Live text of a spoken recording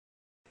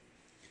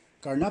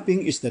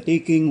Carnapping is the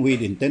taking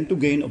with intent to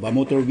gain of a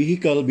motor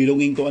vehicle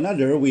belonging to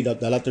another without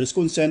the latter's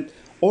consent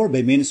or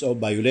by means of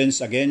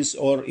violence against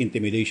or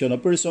intimidation of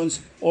persons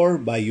or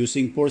by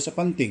using force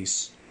upon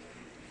things.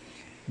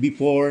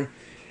 Before,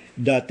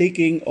 the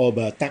taking of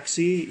a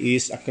taxi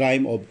is a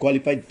crime of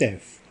qualified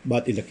theft.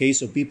 But in the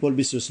case of People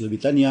v.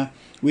 Lubitania,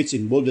 which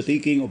involved the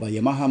taking of a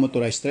Yamaha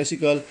motorized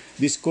tricycle,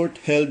 this court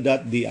held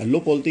that the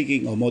unlawful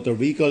taking of motor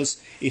vehicles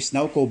is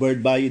now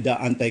covered by the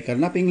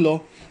anti-carnapping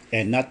law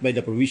and not by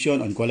the provision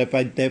on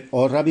qualified theft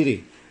or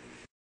robbery.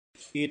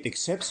 It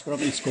accepts from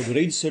its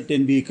coverage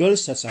certain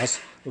vehicles such as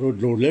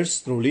road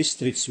rollers, trolleys,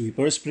 street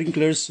sweepers,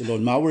 sprinklers,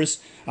 lawn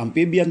mowers,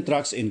 amphibian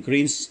trucks, and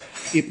cranes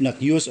if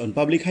not used on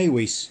public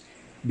highways.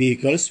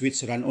 Vehicles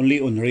which run only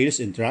on rails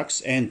and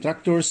tracks, and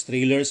tractors,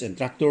 trailers, and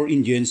tractor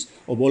engines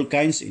of all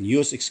kinds in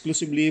use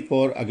exclusively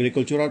for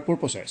agricultural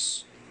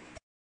purposes.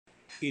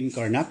 In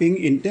carnapping,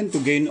 intent to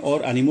gain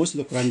or animus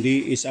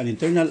lucrandi is an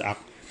internal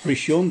act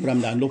presumed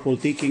from the unlawful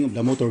taking of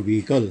the motor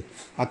vehicle.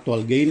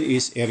 Actual gain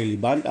is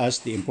irrelevant as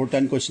the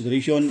important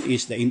consideration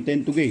is the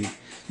intent to gain.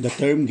 The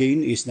term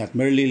gain is not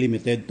merely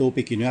limited to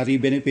pecuniary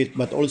benefit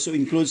but also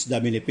includes the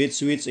benefits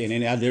which in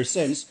any other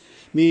sense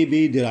may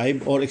be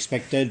derived or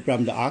expected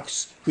from the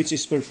acts which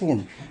is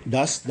performed.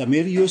 Thus, the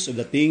mere use of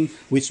the thing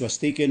which was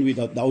taken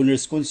without the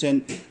owner's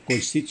consent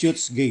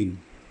constitutes gain.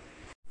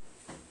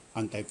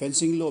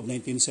 Anti-Fencing Law of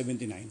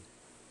 1979.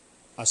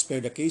 As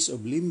per the case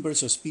of Lim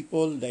versus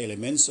People, the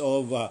elements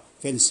of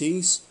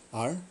fencings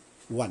are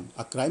 1.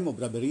 A crime of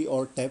robbery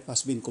or theft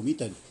has been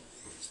committed.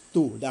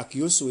 2. The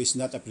accused who is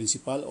not a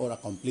principal or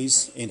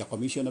accomplice in the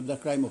commission of the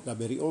crime of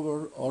robbery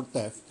or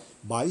theft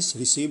buys,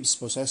 receives,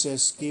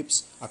 possesses,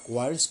 keeps,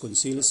 acquires,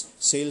 conceals,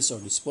 sells or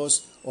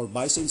disposes, or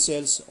buys and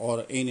sells,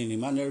 or in any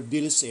manner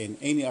deals in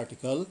any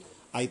article,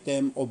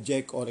 item,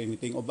 object, or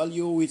anything of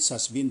value which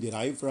has been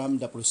derived from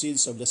the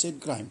proceeds of the said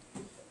crime.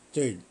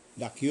 3.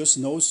 The accused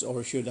knows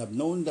or should have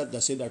known that the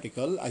said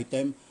article,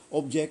 item,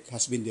 object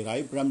has been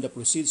derived from the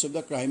proceeds of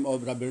the crime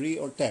of robbery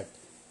or theft.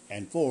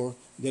 And 4.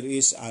 There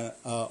is,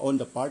 on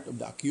the part of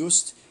the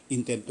accused,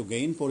 intent to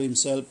gain for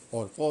himself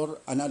or for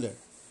another.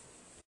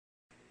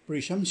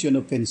 Presumption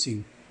of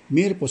fencing.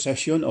 Mere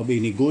possession of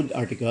any good,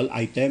 article,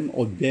 item,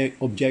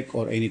 object,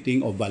 or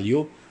anything of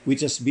value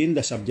which has been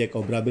the subject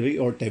of robbery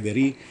or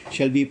thievery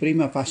shall be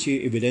prima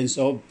facie evidence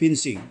of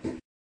fencing.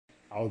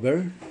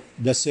 However,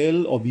 the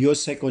sale of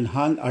used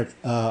second-hand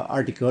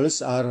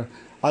articles are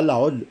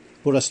allowed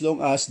for as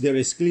long as there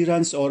is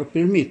clearance or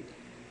permit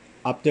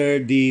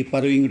after the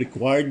following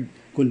required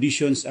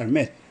conditions are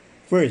met.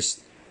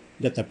 First,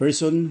 that a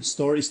person,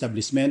 store,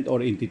 establishment,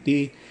 or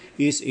entity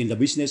is in the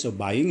business of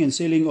buying and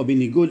selling of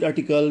any good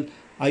article,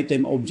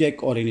 item,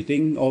 object, or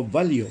anything of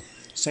value.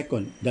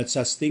 Second, that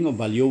such thing of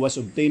value was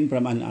obtained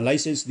from an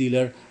unlicensed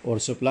dealer or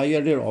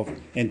supplier thereof.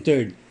 And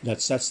third,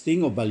 that such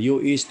thing of value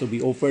is to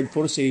be offered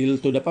for sale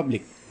to the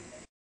public.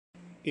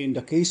 In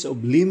the case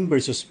of Lim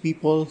versus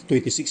People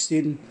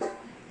 2016,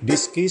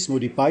 this case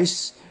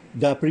modifies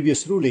the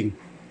previous ruling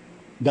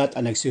that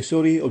an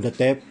accessory of the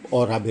theft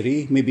or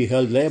robbery may be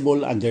held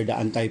liable under the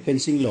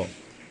anti-fencing law.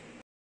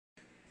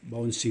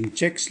 Bouncing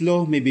checks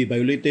law may be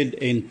violated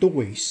in two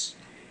ways,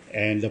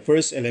 and the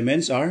first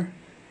elements are: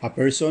 a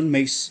person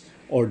makes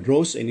or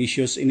draws and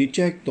issues any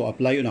check to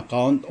apply on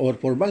account or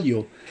for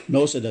value,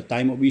 knows at the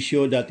time of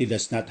issue that he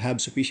does not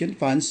have sufficient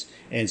funds,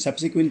 and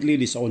subsequently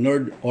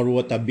dishonored or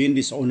would have been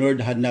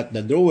dishonored had not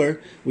the drawer,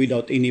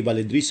 without any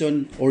valid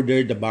reason,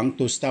 ordered the bank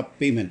to stop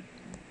payment.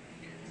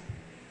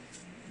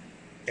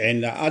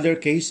 And the other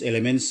case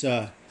elements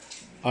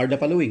are the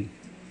following.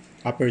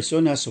 A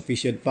person has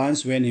sufficient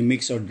funds when he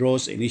makes or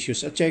draws and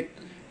issues a check,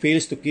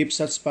 fails to keep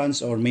such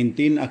funds or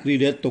maintain a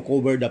credit to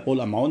cover the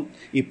full amount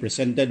if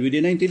presented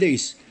within 90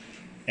 days,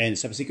 and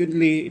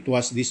subsequently it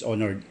was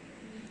dishonored.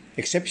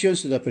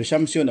 Exceptions to the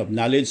presumption of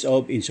knowledge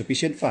of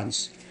insufficient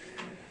funds.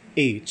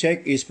 A.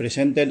 Check is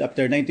presented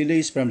after 90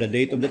 days from the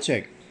date of the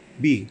check.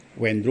 B.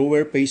 When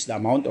drawer pays the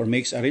amount or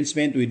makes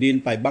arrangement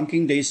within 5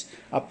 banking days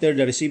after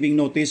the receiving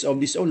notice of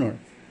dishonor.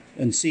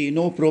 And C.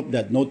 No proof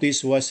that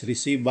notice was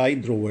received by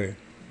drawer.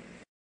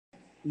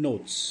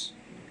 Notes.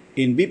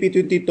 In BP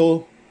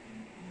 22,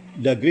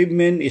 the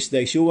gravamen is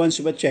the issuance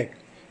of a check.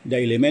 The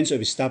elements of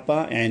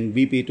estafa and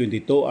BP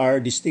 22 are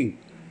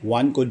distinct.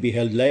 One could be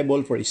held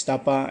liable for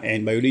estafa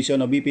and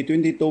violation of BP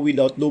 22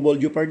 without double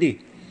jeopardy.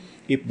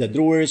 If the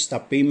drawer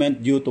stopped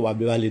payment due to a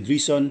valid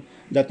reason,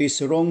 that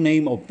is wrong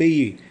name of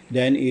payee,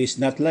 then he is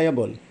not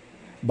liable.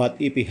 But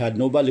if he had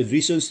no valid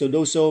reasons to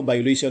do so,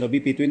 violation of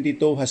BP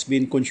 22 has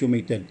been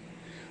consummated.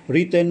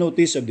 Written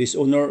notice of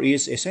dishonor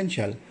is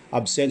essential.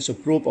 Absence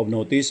of proof of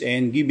notice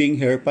and giving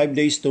her 5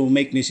 days to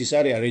make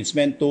necessary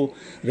arrangement to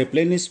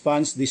replenish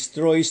funds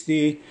destroys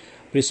the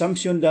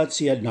presumption that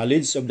she had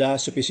knowledge of the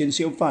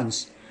sufficiency of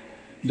funds.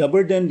 The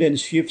burden then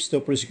shifts to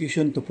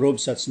prosecution to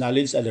prove such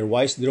knowledge,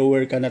 otherwise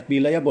drawer cannot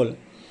be liable.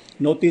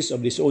 Notice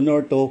of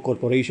dishonor to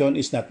corporation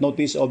is not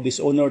notice of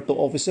dishonor to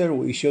officer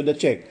who issued the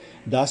check.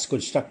 Thus,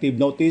 constructive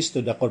notice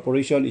to the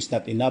corporation is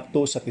not enough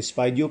to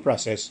satisfy due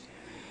process.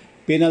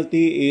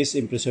 Penalty is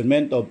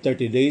imprisonment of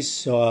 30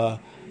 days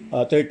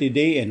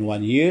 30-day and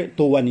 1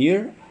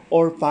 year,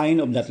 or fine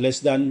of not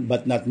less than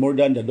but not more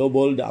than the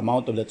double the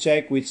amount of the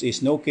check, which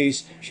is no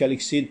case shall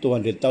exceed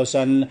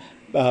 200,000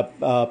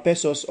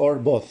 pesos or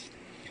both.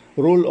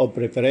 Rule of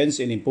preference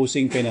in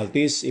imposing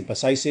penalties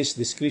emphasizes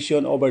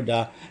discretion over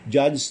the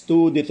judge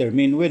to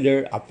determine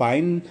whether a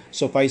fine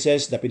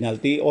suffices the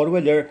penalty or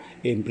whether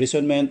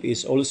imprisonment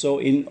is also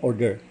in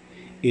order.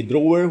 A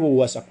drawer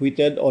who was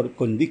acquitted or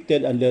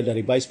convicted under the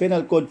revised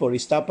penal code for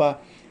estafa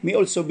may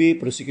also be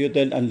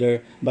prosecuted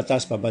under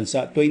Batas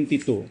Pambansa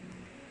 22.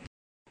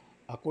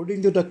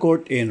 According to the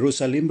court in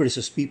Rosalim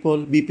versus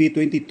People, BP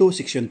 22,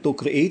 Section 2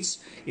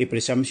 creates a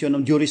presumption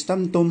of juris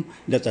tantum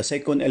that the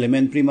second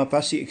element prima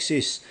facie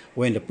exists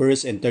when the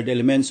first and third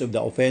elements of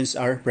the offense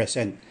are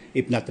present.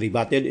 If not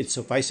rebutted, it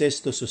suffices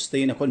to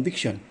sustain a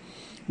conviction.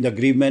 The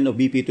agreement of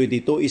BP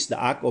 22 is the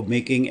act of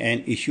making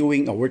and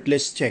issuing a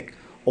worthless check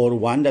or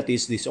one that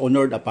is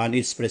dishonored upon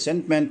its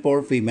presentment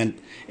for payment,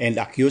 and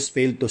the accused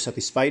failed to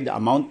satisfy the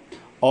amount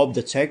of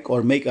the check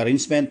or make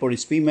arrangement for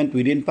its payment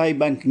within 5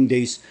 banking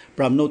days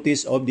from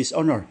notice of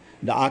dishonor.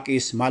 The act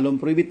is malum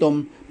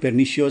prohibitum,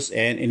 pernicious,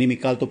 and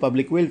inimical to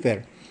public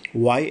welfare.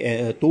 Why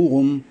to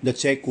whom the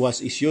check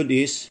was issued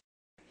is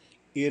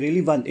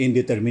irrelevant in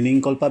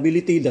determining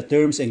culpability. The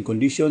terms and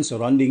conditions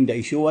surrounding the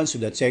issuance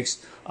of the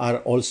checks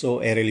are also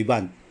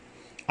irrelevant.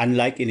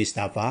 Unlike in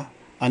estafa,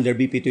 under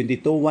BP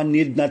 22, one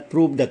need not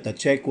prove that the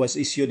check was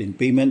issued in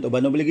payment of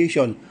an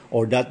obligation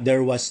or that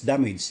there was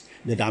damage.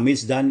 The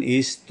damage done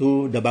is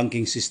to the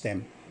banking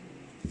system.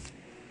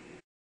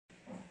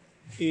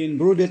 In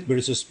Brudet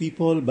versus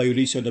People,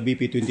 violation of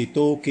BP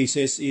 22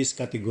 cases is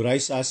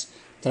categorized as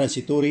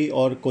transitory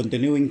or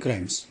continuing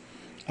crimes.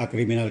 A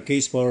criminal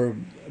case for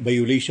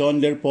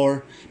violation,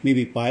 therefore, may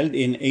be filed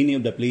in any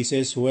of the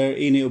places where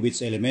any of its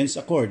elements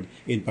occurred,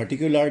 in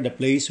particular the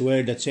place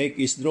where the check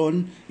is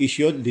drawn,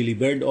 issued,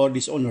 delivered, or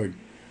dishonored,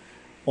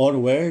 or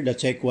where the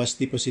check was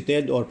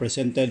deposited or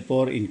presented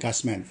for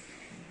encashment.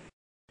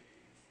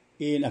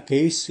 In a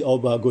case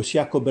of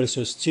Gosiaco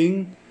versus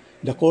Ching,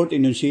 the court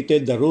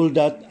enunciated the rule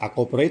that a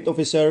corporate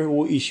officer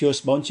who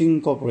issues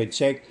bouncing corporate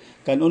check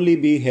can only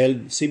be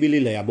held civilly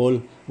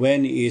liable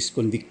when he is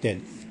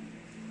convicted.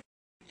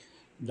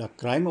 The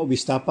crime of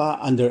estafa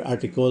under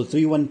Article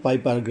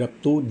 315 Paragraph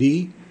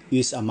 2D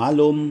is a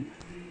malum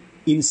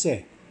in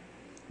se.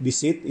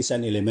 Deceit is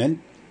an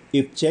element.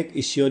 If check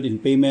issued in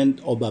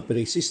payment of a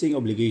pre-existing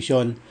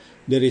obligation,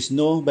 there is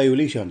no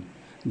violation.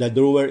 The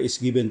drawer is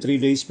given 3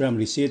 days from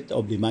receipt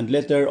of demand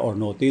letter or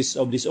notice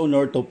of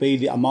dishonor to pay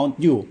the amount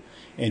due,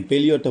 and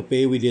failure to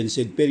pay within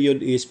said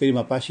period is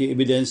prima facie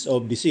evidence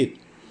of deceit.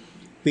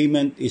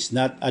 Payment is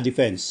not a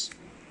defense.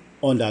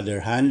 On the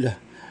other hand,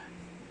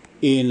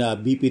 in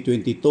BP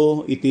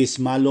 22, it is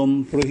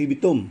malum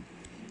prohibitum.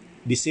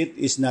 Deceit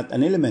is not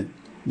an element.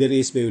 There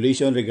is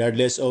violation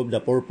regardless of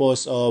the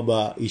purpose of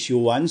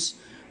issuance,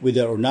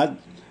 whether or not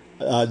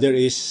there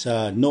is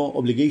no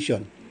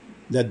obligation.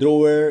 The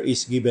drawer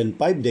is given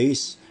 5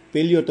 days.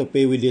 Failure to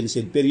pay within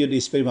said period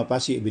is prima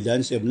facie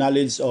evidence of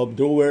knowledge of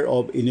drawer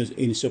of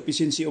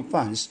insufficiency of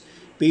funds.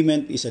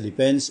 Payment is a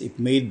defense if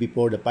made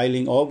before the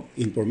filing of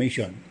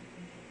information.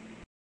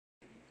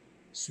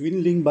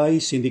 Swindling by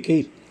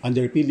syndicate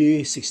under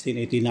PD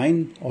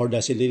 1689 or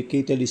the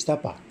syndicated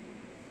estafa.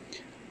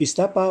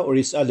 Estafa or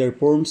its other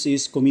forms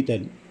is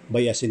committed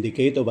by a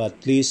syndicate of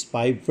at least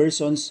 5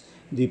 persons.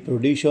 The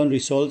predation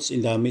results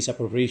in the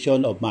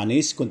misappropriation of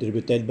monies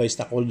contributed by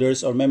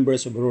stockholders or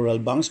members of rural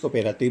banks,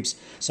 cooperatives,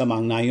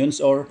 samangnayons,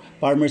 or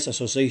farmers'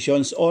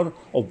 associations, or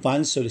of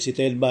funds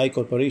solicited by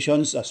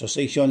corporations,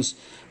 associations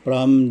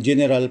from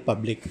general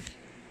public.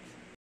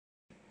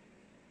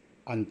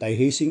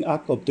 Anti-Hazing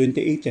Act of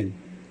 2018.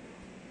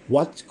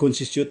 What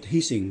constitutes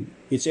hazing?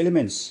 Its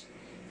elements.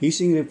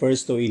 Hazing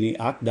refers to any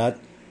act that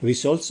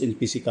results in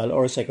physical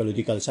or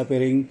psychological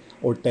suffering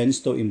or tends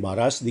to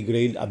embarrass,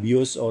 degrade,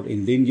 abuse, or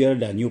endanger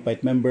the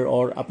neophyte member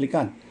or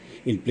applicant,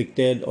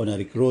 inflicted on a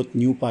recruit,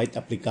 neophyte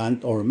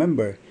applicant or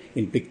member,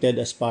 inflicted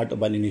as part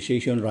of an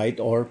initiation rite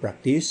or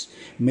practice,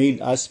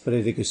 made as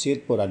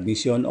prerequisite for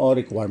admission or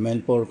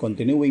requirement for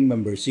continuing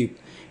membership,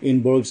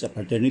 involves a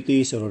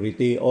fraternity,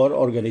 sorority, or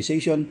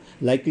organization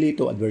likely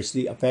to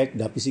adversely affect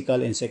the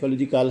physical and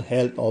psychological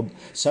health of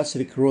such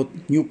recruit,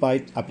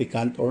 neophyte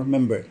applicant, or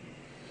member.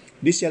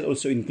 This shall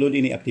also include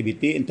any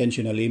activity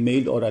intentionally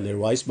made or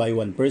otherwise by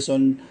one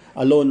person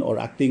alone or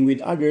acting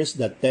with others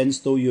that tends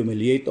to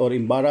humiliate or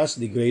embarrass,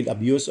 degrade,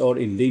 abuse, or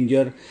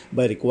endanger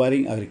by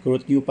requiring a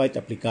recruit, neophyte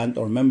applicant,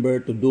 or member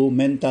to do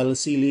mental,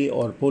 silly,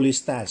 or foolish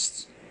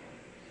tasks.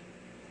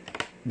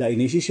 The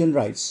initiation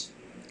rites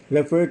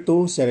refer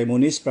to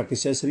ceremonies,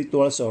 practices,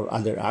 rituals, or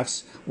other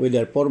acts,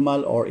 whether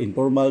formal or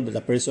informal, that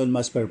a person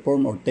must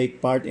perform or take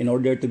part in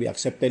order to be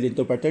accepted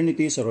into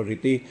fraternity,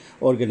 sorority,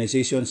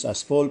 organizations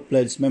as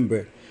full-fledged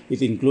member.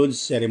 It includes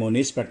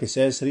ceremonies,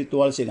 practices,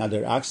 rituals, and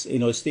other acts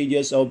in all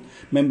stages of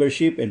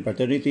membership in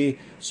fraternity,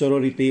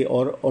 sorority,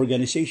 or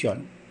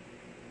organization.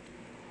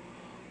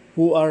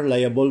 Who are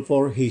liable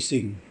for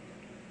hazing?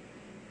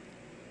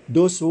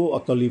 those who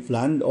actually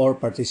planned or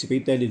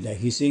participated in the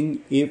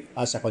hazing if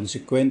as a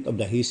consequence of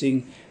the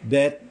hazing,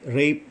 death,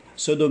 rape,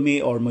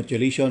 sodomy, or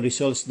mutilation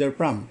results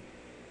therefrom.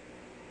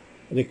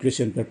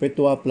 Reclusion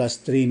perpetua plus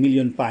 3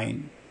 million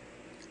fine.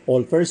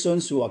 All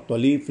persons who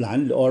actually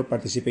planned or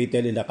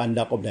participated in the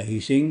conduct of the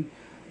hazing,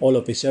 all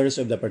officers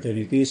of the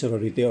fraternity,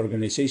 sorority,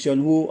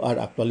 organization who are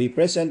actually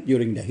present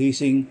during the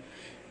hazing,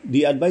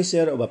 the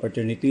advisor of a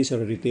fraternity,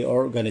 sorority,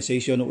 or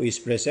organization who is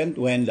present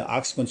when the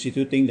acts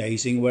constituting the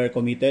hazing were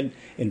committed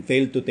and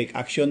failed to take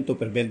action to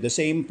prevent the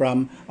same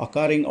from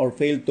occurring or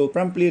failed to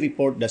promptly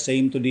report the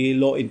same to the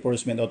law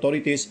enforcement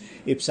authorities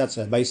if such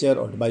advisor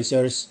or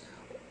advisors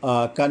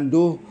can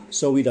do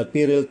so without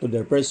peril to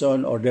their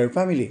person or their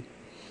family.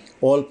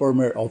 All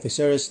former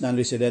officers,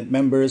 non-resident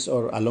members,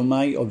 or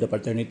alumni of the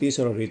fraternity,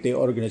 sorority,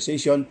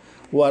 organization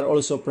who are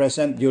also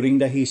present during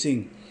the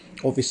hazing.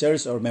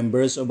 Officers or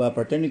members of a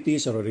fraternity,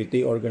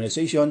 sorority,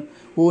 organization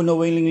who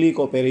knowingly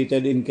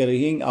cooperated in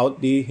carrying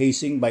out the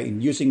hazing by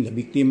inducing the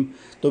victim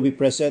to be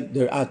present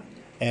thereat,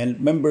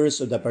 and members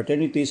of the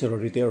fraternity,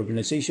 sorority,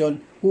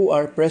 organization who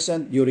are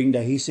present during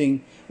the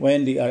hazing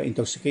when they are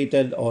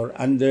intoxicated or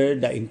under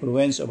the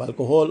influence of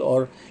alcohol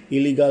or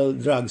illegal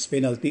drugs.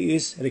 Penalty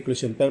is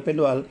reclusion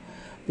perpetual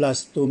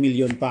plus 2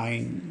 million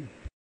fine.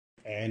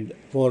 And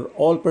for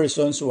all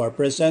persons who are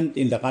present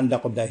in the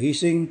conduct of the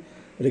hazing,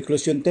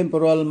 reclusion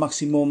temporal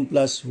maximum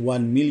plus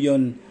 1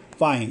 million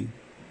fine.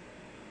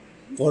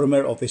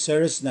 Former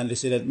officers,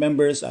 non-resident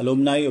members,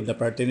 alumni of the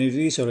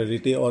fraternity,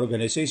 sorority,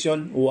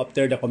 organization who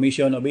after the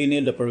commission of any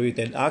of the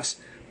prohibited acts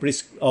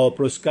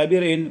prescribed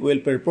herein will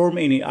perform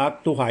any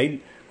act to hide,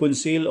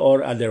 conceal,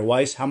 or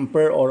otherwise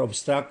hamper or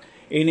obstruct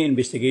any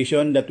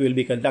investigation that will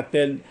be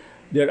conducted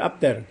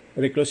thereafter.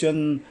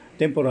 Reclusion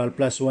temporal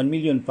plus 1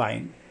 million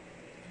fine.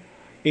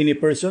 Any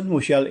person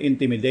who shall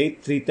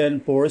intimidate, threaten,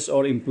 force,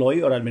 or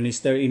employ or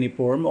administer any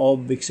form of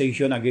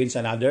vexation against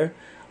another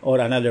or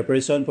another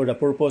person for the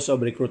purpose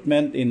of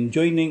recruitment in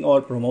joining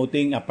or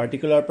promoting a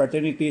particular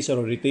fraternity,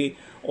 sorority,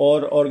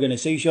 or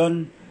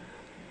organization,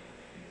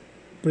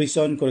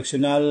 prison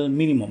correctional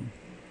minimum.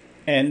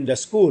 And the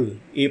school,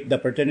 if the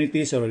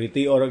fraternity,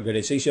 sorority, or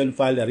organization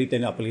filed a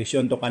written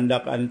application to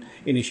conduct an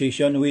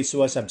initiation which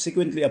was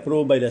subsequently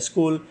approved by the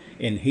school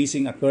and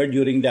hazing occurred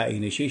during the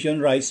initiation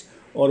rites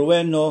or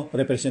when no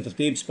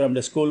representatives from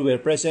the school were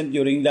present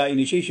during the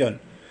initiation,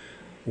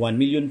 1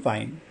 million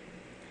fine.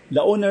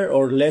 The owner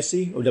or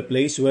lessee of the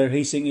place where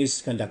hazing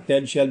is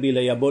conducted shall be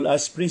liable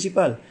as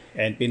principal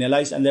and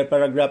penalized under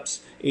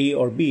paragraphs A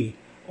or B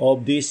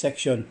of this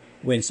section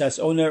when such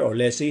owner or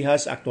lessee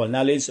has actual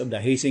knowledge of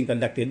the hazing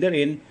conducted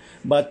therein,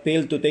 but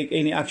failed to take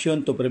any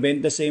action to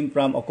prevent the same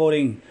from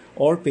occurring,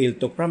 or failed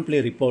to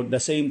promptly report the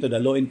same to the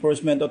law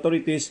enforcement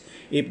authorities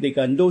if they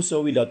can do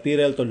so without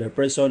peril to their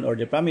person or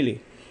their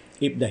family.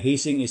 If the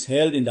hazing is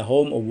held in the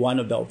home of one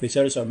of the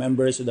officers or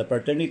members of the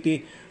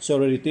fraternity,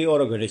 sorority, or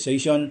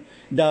organization,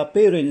 the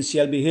parents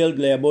shall be held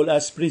liable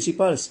as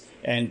principals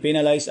and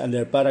penalized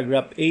under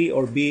paragraph A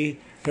or B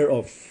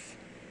hereof.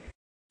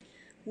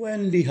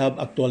 When they have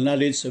actual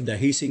knowledge of the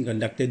hazing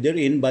conducted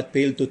therein but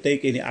fail to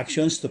take any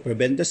actions to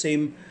prevent the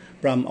same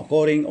from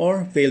occurring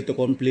or fail to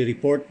promptly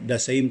report the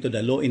same to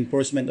the law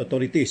enforcement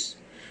authorities.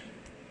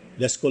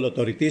 The school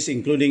authorities,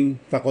 including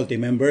faculty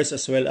members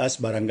as well as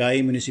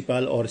barangay,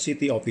 municipal, or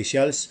city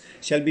officials,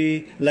 shall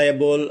be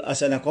liable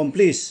as an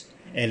accomplice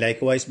and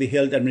likewise be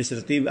held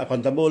administratively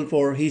accountable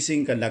for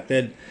hazing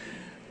conducted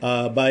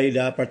by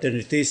the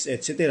fraternities,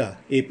 etc.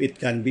 if it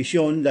can be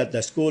shown that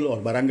the school or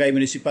barangay,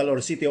 municipal,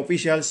 or city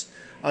officials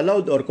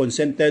allowed or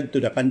consented to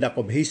the conduct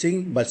of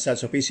hazing, but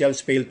such officials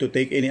failed to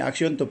take any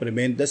action to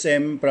prevent the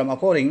same from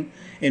occurring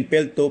and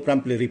failed to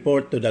promptly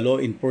report to the law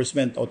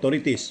enforcement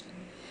authorities.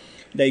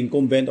 The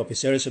incumbent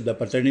officers of the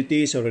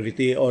fraternity,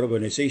 sorority, or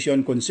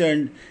organization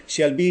concerned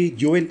shall be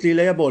jointly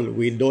liable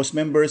with those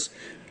members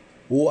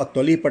who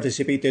actually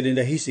participated in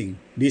the hazing.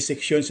 This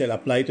section shall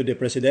apply to the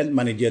president,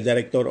 manager,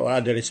 director, or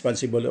other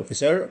responsible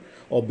officer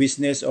of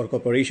business or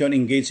corporation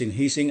engaged in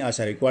hazing as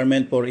a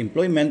requirement for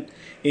employment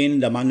in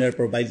the manner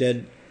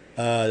provided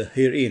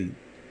herein.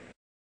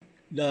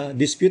 The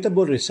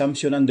disputable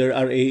resumption under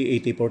RA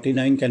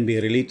 8049 can be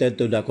related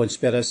to the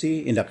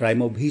conspiracy in the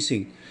crime of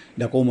hazing.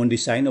 The common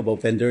design of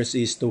offenders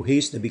is to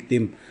haze the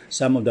victim.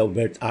 Some of the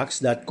overt acts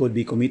that could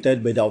be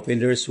committed by the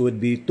offenders would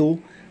be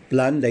to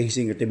plan the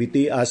hazing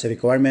activity as a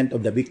requirement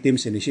of the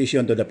victim's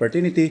initiation to the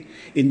fraternity,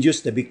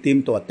 induce the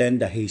victim to attend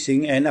the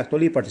hazing, and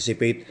actually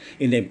participate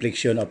in the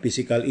infliction of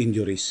physical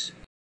injuries.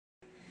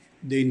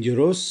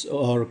 Dangerous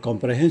or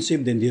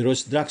Comprehensive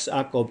Dangerous Drugs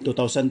Act of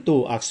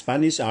 2002 Acts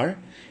Spanish are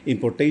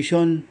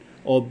importation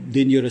of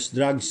dangerous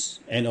drugs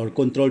and or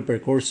controlled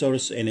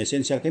precursors and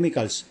essential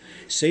chemicals,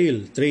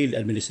 sale, trade,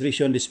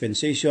 administration,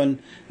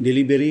 dispensation,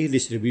 delivery,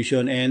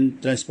 distribution,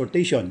 and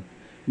transportation,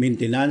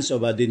 maintenance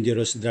of a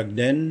dangerous drug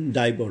den,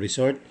 dive or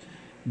resort,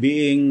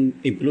 being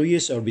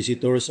employees or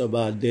visitors of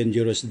a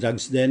dangerous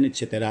drugs den,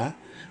 etc.,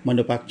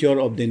 manufacture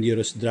of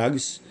dangerous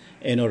drugs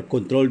and or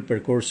controlled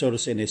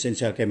precursors and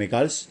essential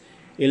chemicals,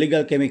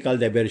 illegal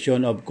chemical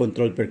diversion of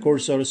controlled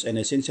precursors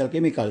and essential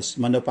chemicals,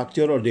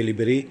 manufacture or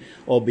delivery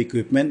of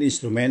equipment,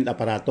 instrument,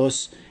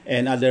 apparatus,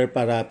 and other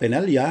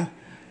paraphernalia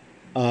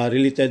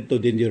related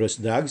to dangerous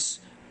drugs,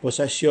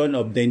 possession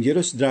of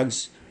dangerous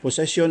drugs,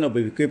 possession of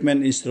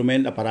equipment,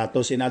 instrument,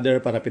 apparatus, and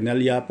other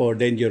paraphernalia for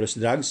dangerous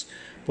drugs,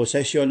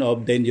 possession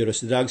of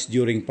dangerous drugs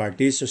during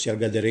parties, social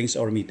gatherings,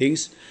 or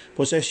meetings,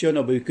 possession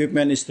of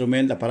equipment,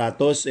 instrument,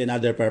 apparatus, and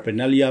other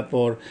paraphernalia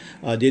for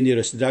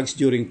dangerous drugs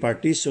during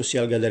parties,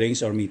 social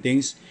gatherings, or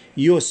meetings,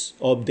 use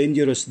of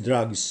dangerous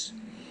drugs,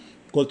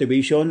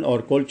 cultivation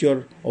or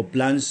culture of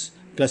plants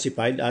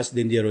classified as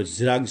dangerous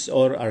drugs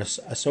or as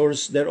a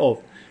source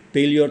thereof,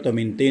 failure to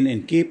maintain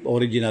and keep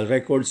original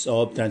records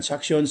of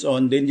transactions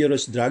on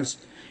dangerous drugs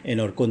and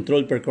or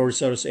controlled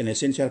precursors and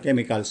essential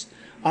chemicals,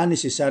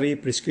 unnecessary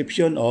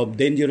prescription of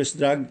dangerous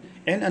drug,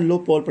 and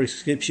unlawful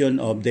prescription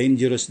of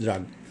dangerous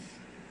drug.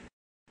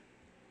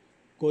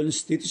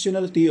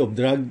 Constitutionality of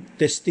drug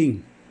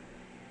testing.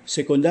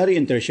 Secondary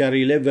and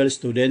tertiary level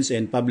students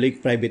and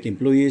public-private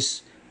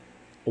employees,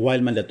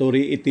 while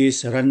mandatory, it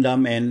is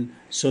random and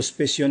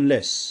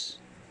suspicionless.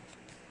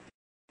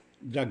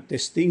 Drug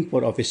testing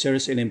for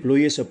officers and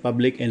employees of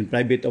public and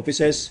private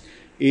offices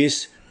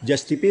is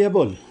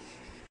justifiable.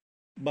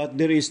 But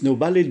there is no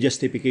valid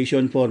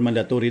justification for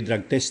mandatory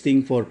drug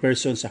testing for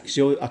persons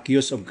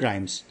accused of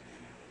crimes.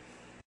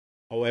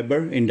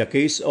 However, in the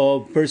case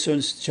of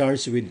persons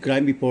charged with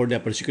crime before the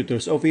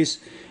prosecutor's office,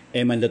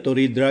 a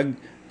mandatory drug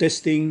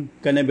testing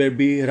can never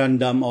be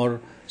random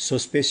or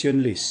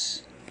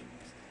suspicionless.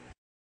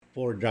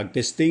 For drug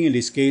testing, in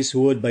this case,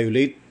 would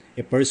violate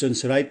a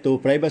person's right to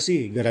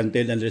privacy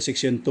guaranteed under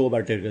Section 2 of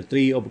Article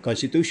 3 of the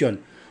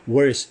Constitution.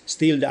 Worse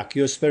still, the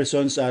accused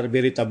persons are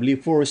veritably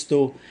forced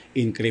to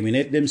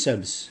incriminate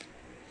themselves.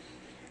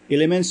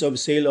 Elements of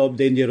sale of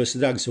dangerous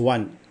drugs.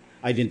 1.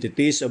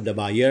 Identities of the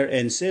buyer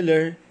and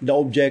seller, the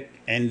object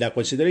and the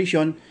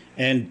consideration,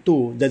 and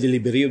 2. The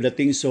delivery of the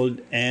thing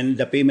sold and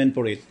the payment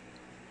for it.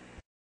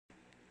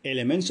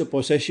 Elements of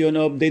possession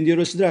of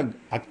dangerous drug.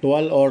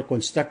 Actual or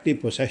constructive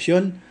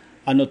possession,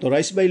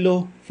 unauthorized by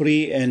law,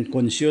 free and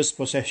conscious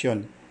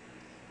possession.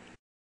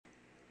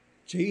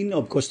 Chain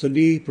of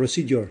custody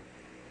procedure.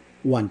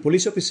 1.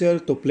 Police officer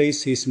to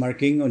place his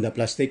marking on the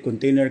plastic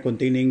container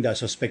containing the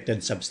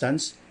suspected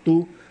substance.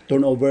 2.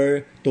 Turn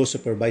over to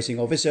supervising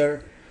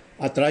officer.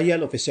 A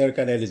trial officer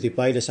can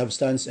identify the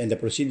substance and the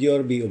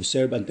procedure be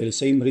observed until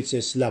same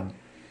reaches lab.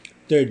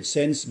 3rd,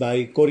 sends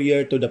by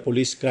courier to the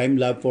police crime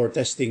lab for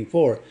testing.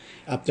 4.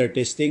 After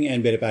testing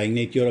and verifying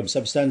nature of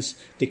substance,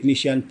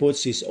 technician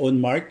puts his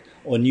own mark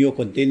on new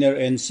container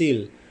and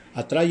seal.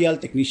 A trial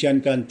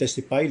technician can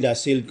testify the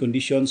sealed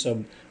conditions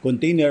of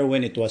container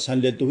when it was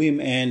handed to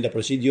him and the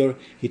procedure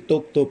he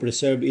took to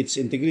preserve its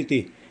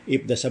integrity.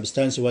 If the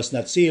substance was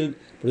not sealed,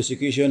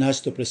 prosecution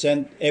has to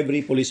present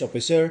every police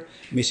officer,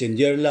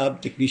 messenger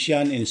lab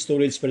technician, and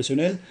storage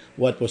personnel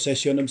what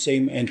possession of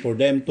same and for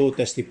them to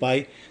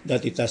testify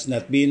that it has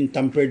not been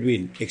tampered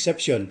with.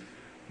 Exception.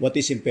 What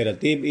is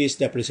imperative is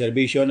the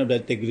preservation of the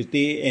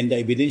integrity and the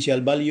evidential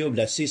value of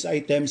the seized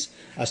items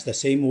as the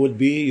same would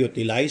be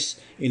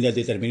utilized in the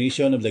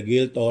determination of the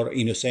guilt or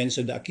innocence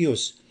of the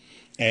accused.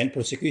 And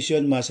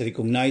prosecution must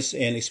recognize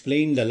and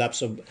explain the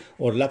lapse of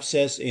or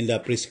lapses in the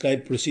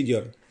prescribed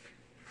procedure.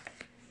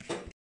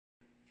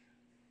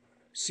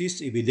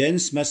 Seized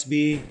evidence must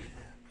be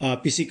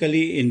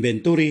physically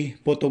inventory,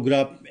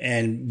 photographed,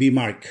 and be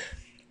marked.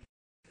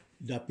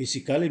 The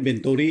physical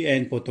inventory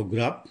and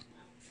photograph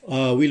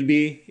will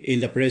be in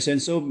the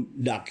presence of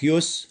the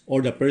accused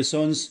or the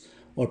persons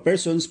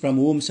from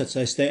whom such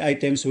as the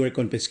items were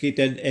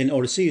confiscated and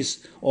or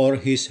seized, or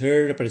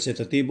his/her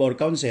representative or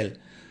counsel,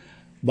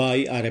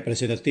 by a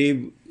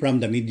representative from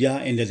the media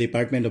and the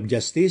Department of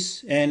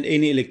Justice, and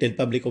any elected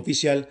public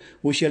official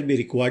who shall be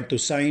required to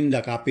sign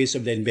the copies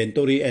of the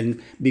inventory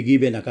and be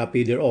given a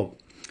copy thereof,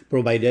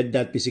 provided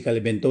that physical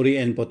inventory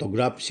and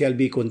photograph shall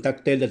be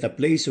conducted at a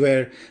place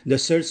where the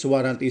search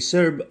warrant is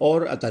served,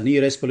 or at the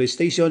nearest police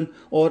station,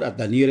 or at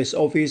the nearest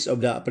office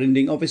of the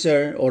apprehending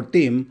officer or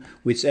team,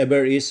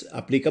 whichever is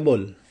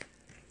applicable.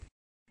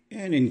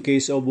 And in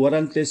case of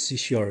warrantless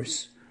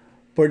seizures,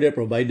 further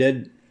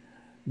provided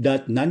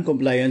that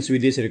non-compliance with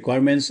these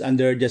requirements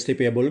under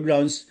justifiable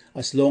grounds,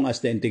 as long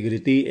as the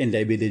integrity and the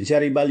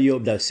evidentiary value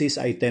of the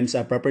seized items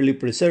are properly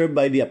preserved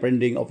by the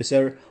apprehending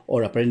officer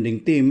or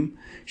apprehending team,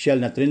 shall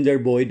not render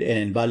void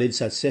and invalid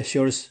such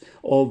seizures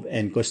of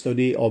and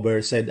custody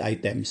over said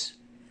items.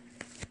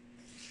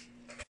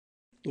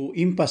 To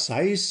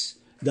emphasize,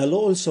 the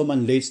law also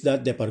mandates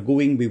that the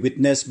foregoing be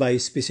witnessed by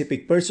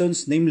specific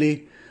persons,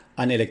 namely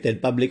an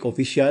elected public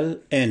official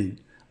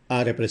and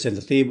a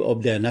representative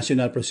of the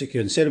National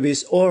Prosecution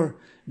Service or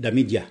the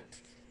media.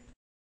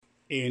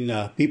 In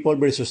People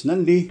v.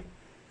 Nandi,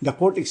 the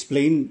court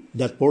explained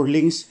that 4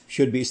 links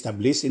should be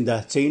established in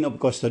the chain of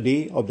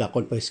custody of the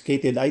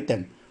confiscated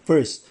item.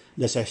 First,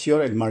 the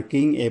seizure and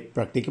marking, if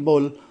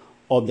practicable,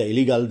 of the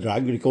illegal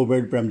drug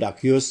recovered from the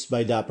accused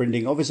by the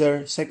apprehending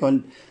officer.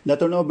 Second, the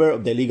turnover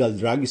of the illegal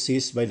drug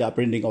seized by the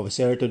apprehending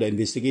officer to the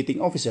investigating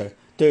officer.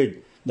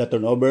 Third, the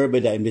turnover by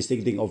the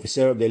investigating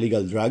officer of the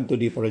illegal drug to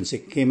the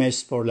forensic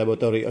chemist for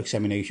laboratory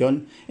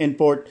examination. And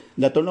fourth,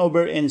 the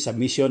turnover and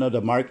submission of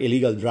the marked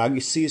illegal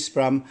drug seized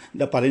from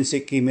the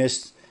forensic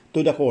chemist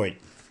to the court.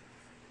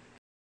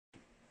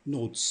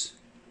 Notes: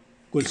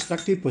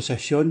 constructive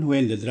possession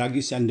when the drug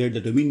is under the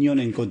dominion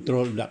and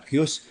control of the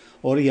accused,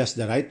 or he has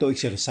the right to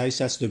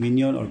exercise such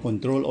dominion or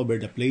control over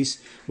the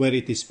place where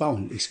it is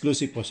found.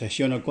 Exclusive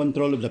possession or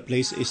control of the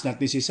place is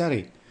not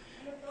necessary.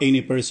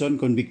 Any person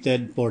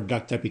convicted for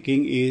drug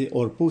trafficking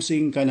or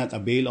posing cannot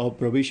avail of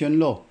probation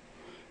law.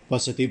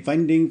 Positive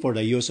finding for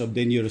the use of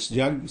dangerous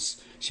drugs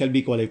shall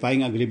be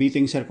qualifying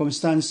aggravating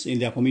circumstance in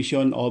the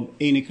commission of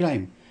any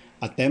crime.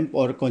 Attempt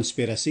or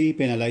conspiracy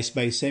penalized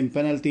by same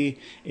penalty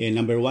in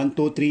number 1,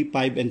 2, 3,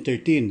 5, and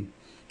 13.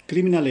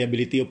 Criminal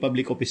liability of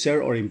public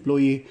officer or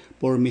employee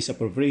for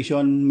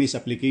misappropriation,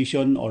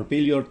 misapplication, or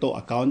failure to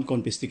account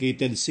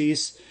confiscated,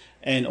 seized,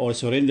 and or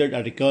surrendered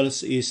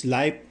articles is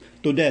life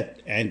to death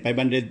and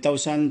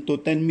 500,000 to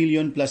 10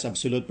 million plus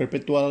absolute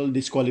perpetual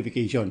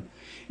disqualification.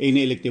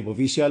 Any elective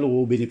official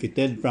who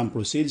benefited from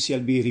proceeds shall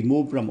be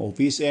removed from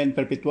office and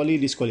perpetually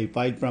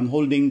disqualified from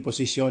holding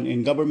position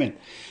in government.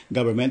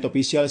 Government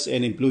officials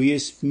and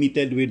employees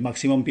meted with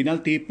maximum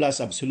penalty plus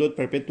absolute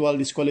perpetual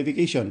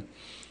disqualification.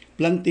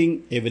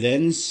 Planting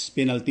evidence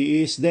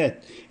penalty is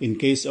death. In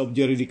case of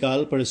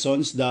juridical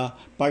persons, the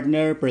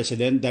partner,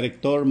 president,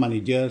 director,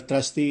 manager,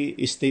 trustee,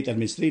 estate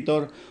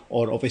administrator,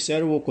 or officer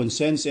who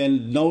consents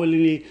and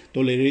knowingly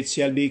tolerates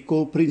shall be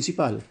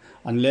co-principal.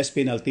 Unless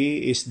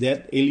penalty is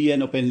death,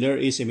 alien offender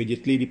is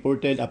immediately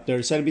deported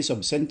after service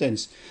of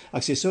sentence.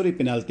 Accessory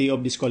penalty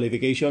of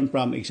disqualification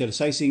from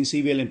exercising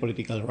civil and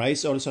political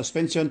rights or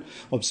suspension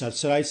of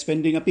such rights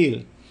pending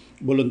appeal.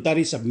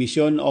 Voluntary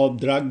submission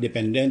of drug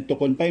dependent to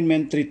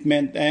confinement,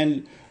 treatment,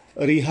 and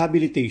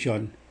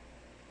rehabilitation.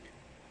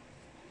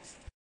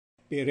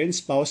 Parent,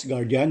 spouse,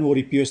 guardian who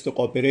refuse to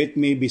cooperate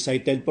may be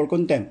cited for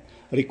contempt.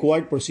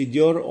 Required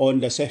procedure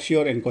on the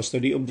seizure and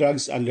custody of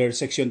drugs under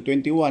Section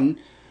 21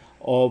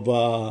 of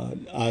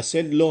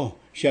said law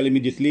shall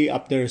immediately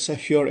after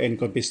seizure and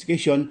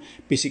confiscation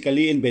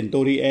physically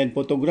inventory and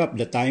photograph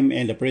the time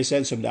and the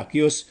presence of the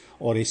accused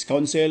or his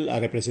counsel,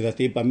 a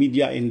representative of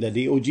media in the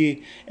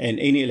DOJ, and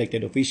any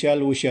elected official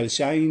who shall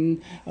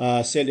sign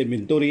said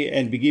inventory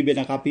and be given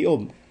a copy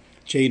of.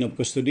 Chain of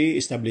custody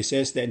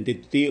establishes the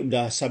identity of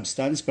the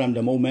substance from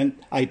the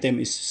moment item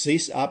is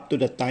seized up to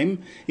the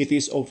time it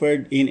is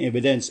offered in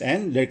evidence,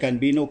 and there can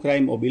be no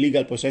crime of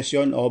illegal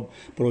possession of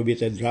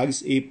prohibited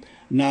drugs if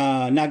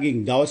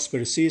nagging doubts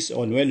persist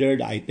on whether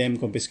the item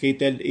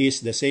confiscated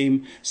is the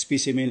same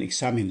specimen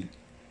examined.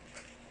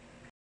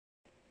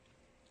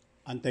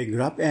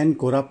 Anti-Graft and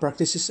Corrupt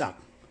Practices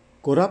Act.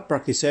 Corrupt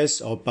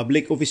Practices of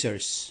Public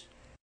Officers.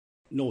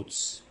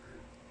 Notes: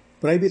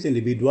 private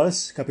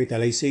individuals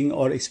capitalizing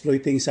or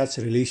exploiting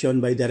such relation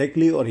by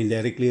directly or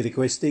indirectly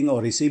requesting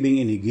or receiving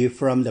any gift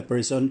from the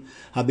person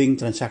having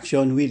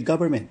transaction with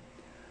government.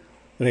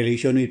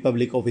 Relation with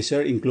public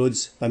officer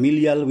includes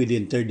familial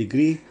within third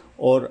degree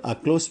or a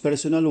close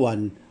personal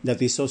one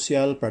that is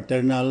social,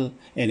 fraternal,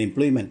 and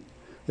employment.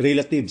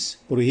 Relatives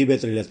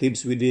prohibit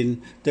relatives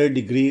within third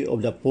degree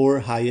of the four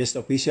highest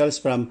officials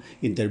from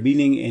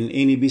intervening in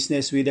any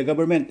business with the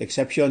government.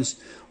 Exceptions: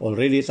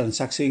 already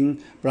transacting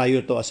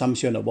prior to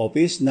assumption of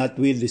office, not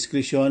with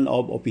discretion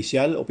of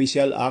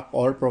official act,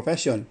 or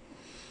profession.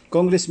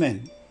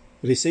 Congressmen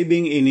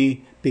receiving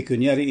any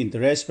pecuniary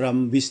interest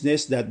from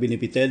business that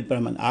benefited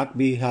from an act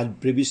they had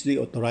previously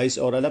authorized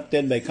or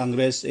adopted by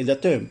Congress in the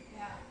term.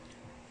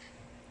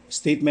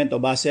 Statement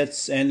of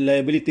assets and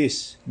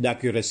liabilities. The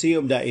accuracy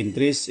of the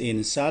entries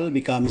in SAL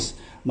becomes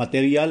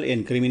material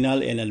in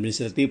criminal and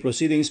administrative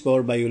proceedings for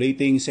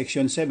violating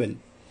Section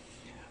 7.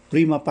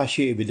 Prima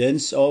facie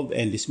evidence of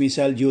and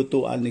dismissal due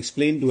to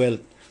unexplained wealth,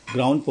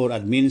 ground for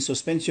admin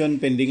suspension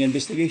pending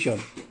investigation.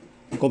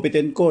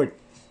 Competent court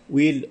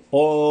within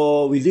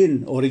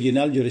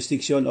original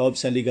jurisdiction of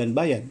Sandigan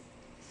Bayan.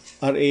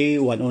 RA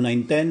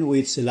 10910,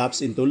 which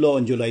lapsed into law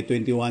on July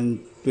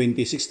 21,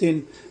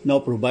 2016, now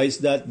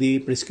provides that the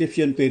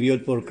prescription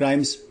period for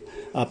crimes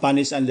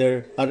punished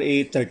under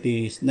RA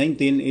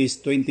 3019 is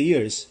 20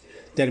 years.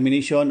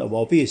 Termination of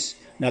office.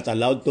 Not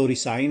allowed to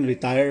resign,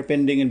 retire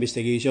pending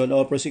investigation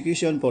or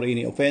prosecution for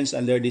any offense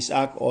under this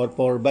act or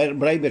for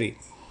bribery.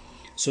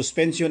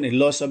 Suspension and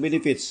loss of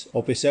benefits.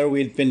 Officer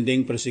with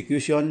pending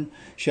prosecution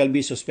shall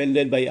be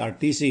suspended by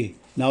RTC,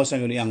 now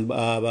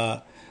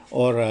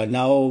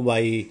now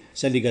by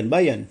Sandigan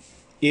Bayan.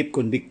 If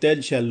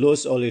convicted, shall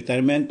lose all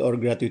retirement or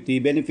gratuity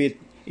benefit.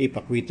 If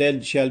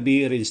acquitted, shall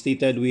be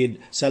reinstated with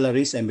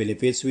salaries and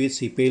benefits which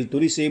he failed to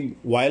receive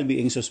while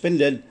being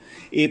suspended.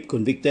 If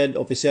convicted,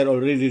 officer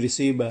already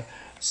received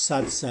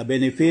such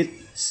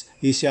benefits,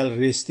 he shall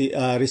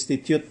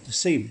restitute the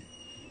same.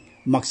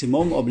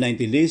 Maximum of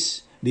 90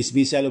 days.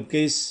 Dismissal of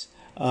case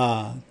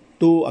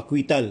to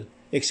acquittal.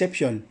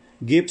 Exception: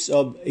 gifts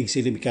of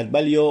insignificant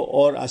value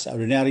or as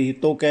ordinary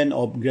token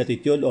of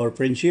gratitude or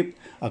friendship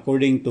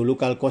according to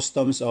local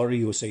customs or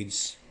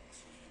usage.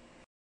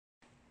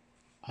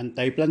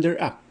 Anti-Plunder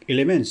Act.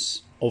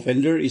 Elements: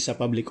 Offender is a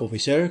public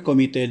officer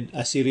committed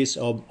a series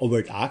of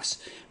overt acts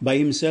by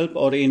himself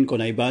or in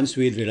connivance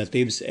with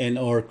relatives and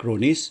or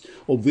cronies,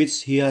 of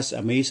which he has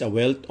amassed a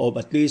wealth of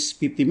at least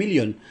 50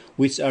 million,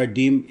 which are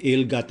deemed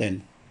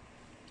ill-gotten.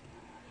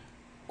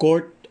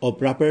 Court of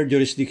proper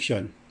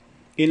jurisdiction.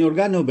 In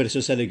Organo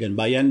versus Saligan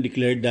Bayan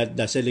declared that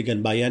the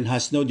Saligan Bayan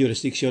has no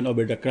jurisdiction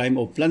over the crime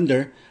of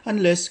plunder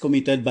unless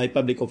committed by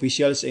public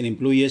officials and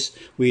employees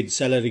with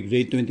salary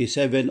grade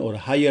 27 or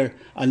higher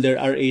under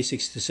RA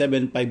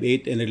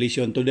 6758 in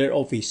relation to their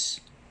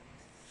office.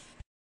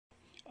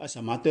 As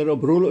a matter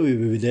of rule of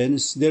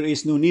evidence, there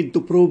is no need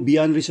to prove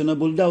beyond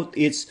reasonable doubt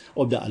each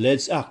of the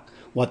alleged act.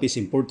 What is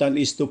important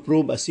is to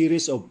prove a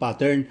series of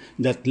patterns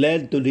that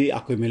led to the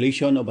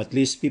accumulation of at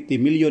least 50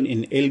 million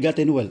in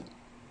ill-gotten wealth.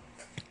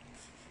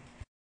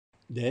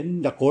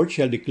 Then the court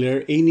shall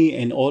declare any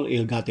and all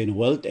ill-gotten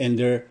wealth and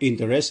their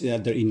interest in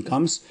other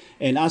incomes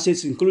and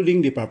assets,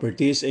 including the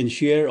properties and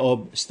share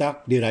of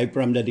stock derived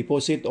from the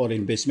deposit or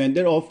investment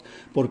thereof,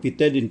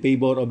 forfeited in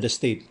favor of the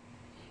state.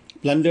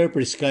 Plunder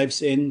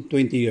prescribes in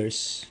 20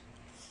 years.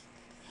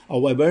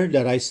 However,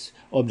 the rights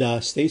of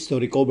the states to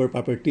recover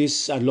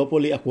properties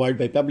unlawfully acquired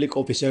by public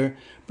officer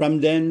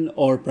from them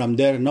or from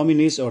their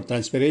nominees or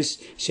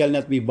transferees shall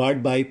not be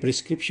barred by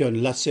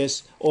prescription,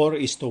 lapses, or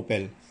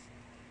estoppel.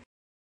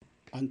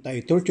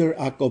 Anti-Torture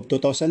Act of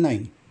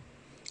 2009,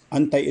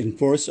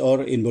 Anti-Enforced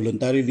or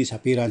Involuntary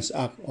Disappearance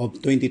Act of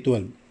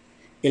 2012.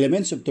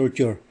 Elements of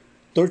torture.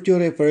 Torture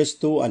refers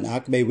to an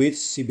act by which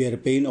severe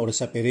pain or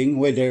suffering,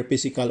 whether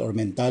physical or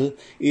mental,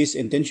 is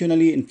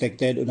intentionally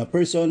inflicted on a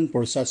person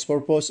for such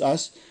purpose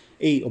as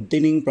A.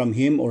 Obtaining from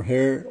him or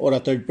her or a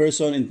third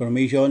person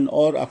information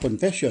or a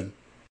confession.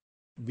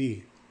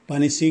 B.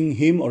 Punishing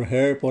him or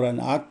her for an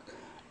act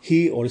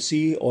he or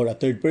she or a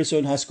third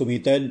person has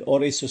committed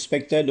or is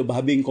suspected of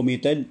having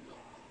committed,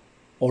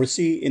 or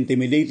C.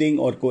 Intimidating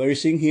or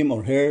coercing him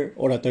or her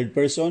or a third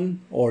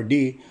person, or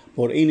D.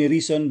 For any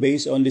reason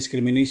based on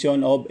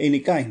discrimination of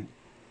any kind.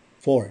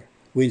 4.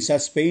 When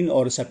such pain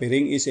or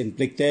suffering is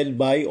inflicted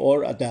by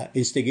or at the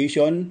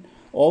instigation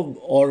of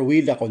or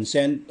with the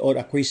consent or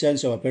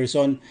acquiescence of a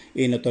person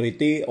in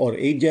authority or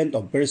agent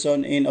of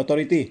person in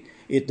authority.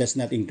 It does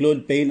not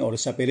include pain or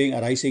suffering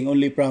arising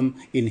only from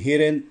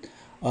inherent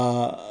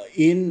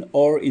in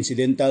or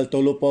incidental to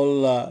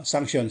lawful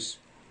sanctions.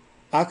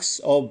 Acts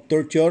of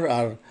torture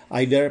are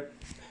either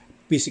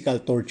physical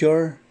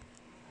torture,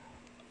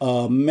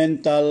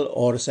 mental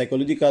or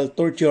psychological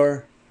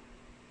torture,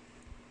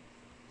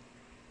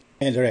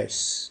 and the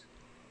rest.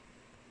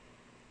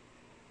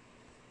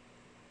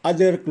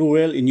 Other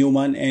cruel,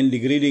 inhuman, and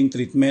degrading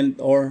treatment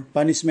or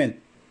punishment.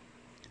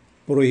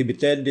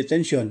 Prohibited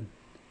detention.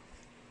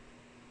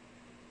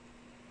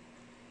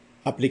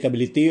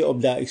 Applicability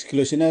of the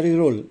exclusionary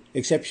rule.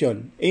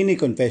 Exception. Any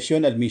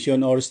confession,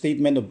 admission, or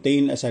statement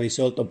obtained as a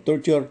result of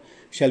torture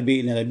shall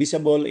be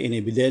inadmissible in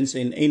evidence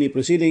in any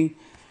proceeding,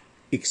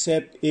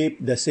 except if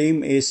the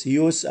same is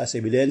used as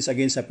evidence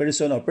against a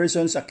person or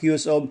persons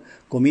accused of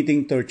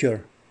committing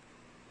torture.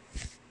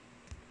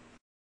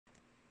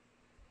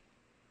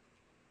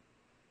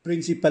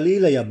 Principally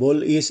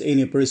liable is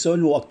any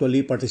person who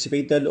actually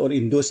participated or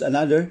induced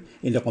another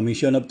in the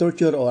commission of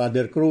torture or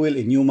other cruel,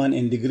 inhuman,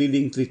 and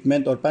degrading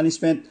treatment or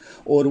punishment,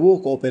 or who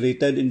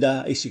cooperated in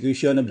the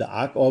execution of the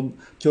act of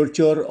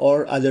torture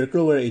or other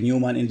cruel,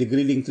 inhuman, and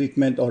degrading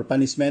treatment or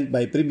punishment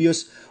by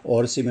previous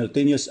or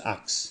simultaneous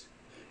acts.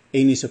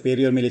 Any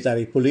superior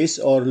military police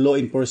or law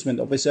enforcement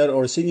officer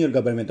or senior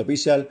government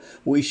official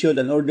who issued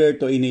an order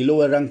to any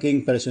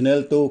lower-ranking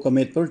personnel to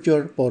commit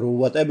torture for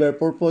whatever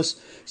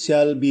purpose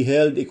shall be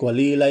held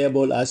equally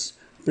liable as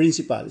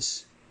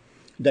principals.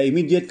 The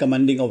immediate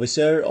commanding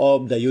officer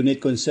of the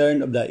unit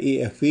concerned of the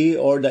AFP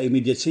or the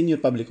immediate senior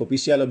public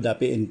official of the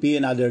PNP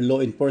and other law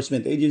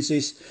enforcement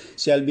agencies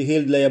shall be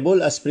held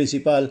liable as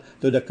principal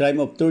to the crime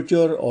of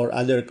torture or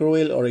other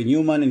cruel or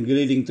inhuman and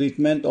degrading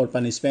treatment or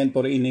punishment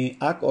for any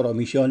act or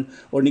omission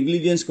or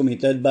negligence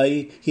committed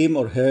by him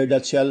or her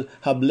that shall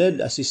have led,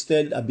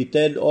 assisted,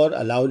 abetted, or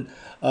allowed,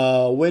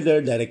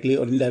 whether directly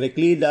or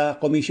indirectly, the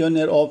commission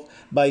thereof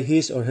by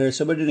his or her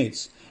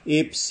subordinates,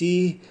 if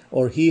she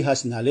or he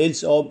has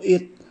knowledge of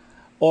it,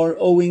 or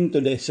owing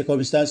to the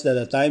circumstance that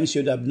at the time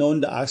should have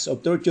known the acts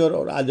of torture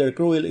or other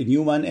cruel,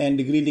 inhuman, and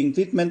degrading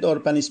treatment or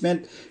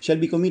punishment shall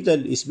be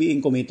committed, is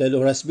being committed,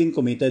 or has been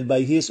committed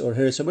by his or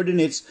her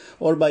subordinates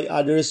or by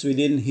others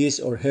within his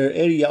or her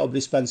area of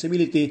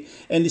responsibility,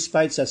 and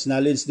despite such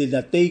knowledge did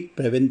not take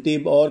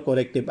preventive or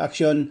corrective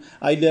action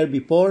either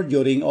before,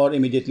 during, or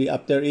immediately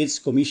after its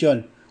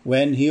commission,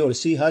 when he or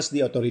she has the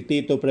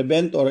authority to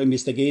prevent or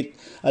investigate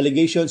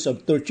allegations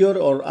of torture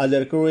or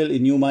other cruel,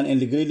 inhuman, and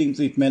degrading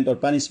treatment or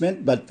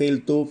punishment, but fail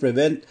to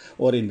prevent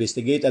or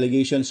investigate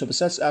allegations of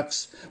such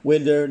acts,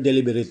 whether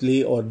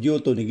deliberately or due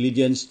to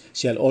negligence,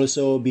 shall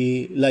also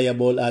be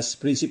liable as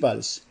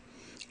principals.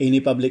 Any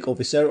public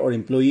officer or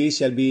employee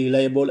shall be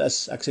liable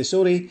as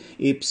accessory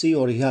if she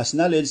or he has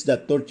knowledge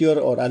that torture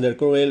or other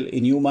cruel,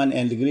 inhuman,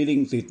 and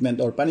degrading treatment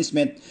or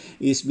punishment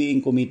is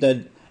being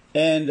committed,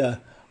 and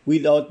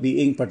without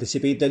being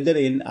participated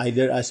therein,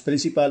 either as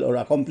principal or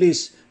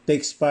accomplice,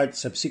 takes part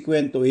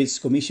subsequent to its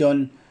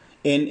commission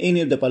in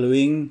any of the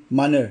following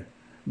manner: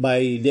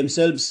 by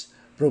themselves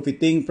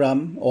profiting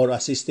from or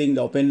assisting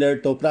the offender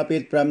to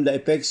profit from the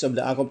effects of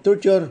the act of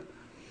torture,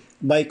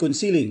 by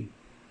concealing,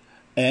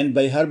 and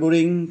by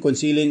harboring,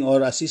 concealing,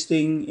 or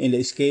assisting in the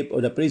escape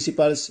of the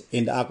principals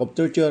in the act of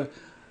torture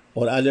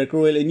or other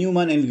cruel,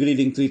 inhuman, and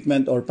degrading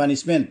treatment or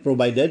punishment,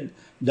 provided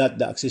that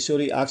the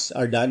accessory acts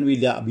are done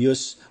with the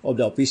abuse of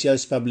the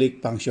official's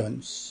public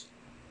functions.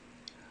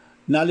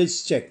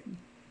 Knowledge check.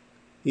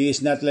 He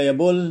is not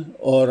liable,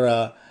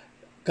 or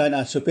can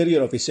a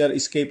superior officer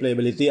escape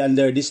liability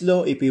under this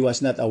law if he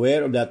was not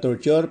aware of the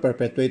torture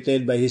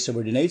perpetrated by his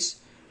subordinates?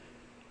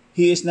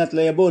 He is not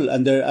liable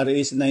under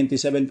RS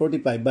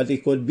 9745, but he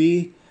could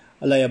be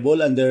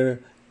liable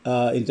under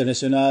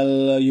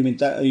international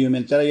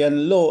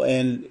humanitarian law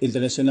and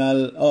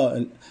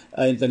international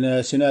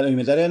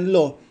humanitarian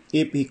law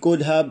if he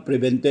could have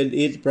prevented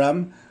it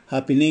from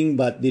happening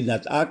but did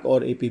not act,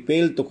 or if he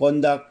failed to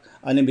conduct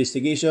an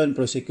investigation,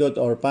 prosecute,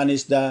 or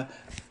punish the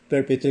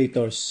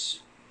perpetrators.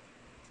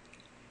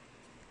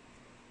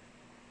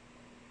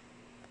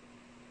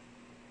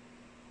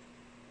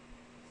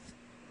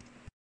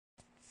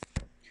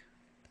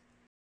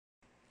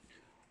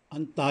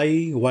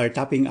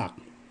 Anti-Wiretapping Act.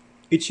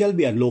 It shall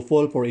be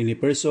unlawful for any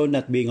person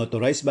not being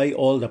authorized by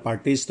all the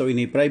parties to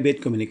any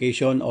private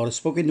communication or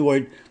spoken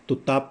word to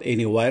tap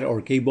any wire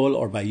or cable,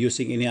 or by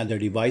using any other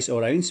device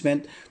or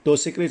arrangement to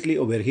secretly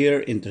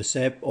overhear,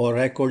 intercept, or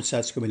record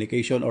such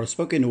communication or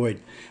spoken word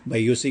by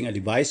using a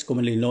device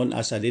commonly known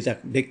as a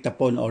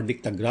dictaphone or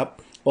dictagraph,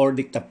 or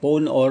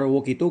dictaphone or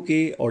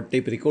walkie-talkie or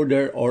tape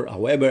recorder, or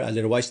however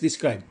otherwise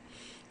described.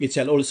 It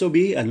shall also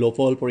be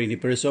unlawful for any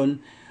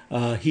person,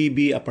 he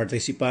be a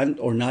participant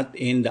or not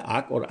in the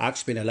act or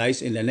acts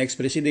penalized in the next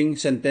preceding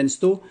sentence,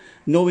 to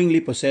knowingly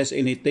possess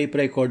any tape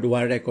record,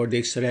 wire record,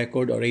 disc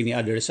record, or any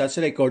other such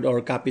record or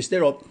copies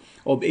thereof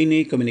of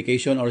any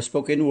communication or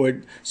spoken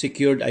word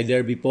secured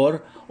either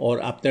before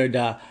or after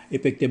the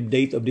effective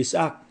date of this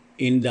act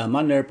in the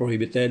manner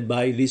prohibited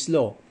by this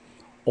law,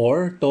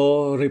 or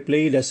to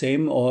replay the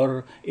same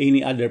or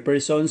any other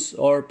persons,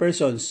 or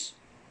to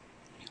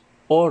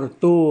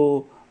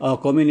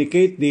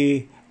communicate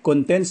the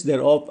contents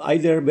thereof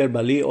either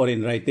verbally or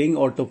in writing,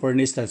 or to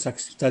furnish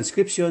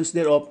transcriptions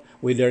thereof,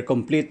 whether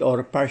complete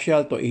or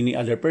partial, to any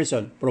other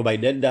person,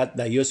 provided that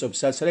the use of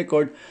such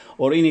record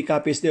or any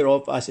copies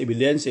thereof as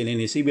evidence in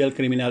any civil,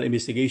 criminal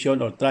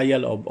investigation or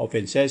trial of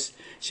offences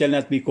shall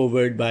not be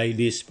covered by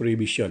this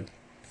prohibition.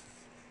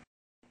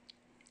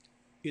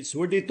 It's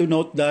worthy to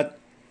note that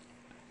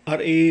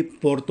RA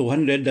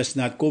 4200 does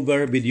not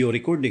cover video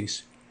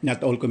recordings.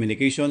 Not all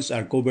communications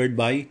are covered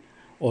by,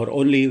 or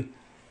only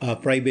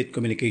private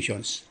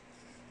communications.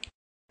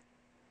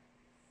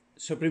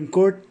 Supreme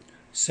Court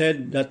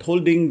said that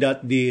holding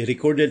that the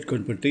recorded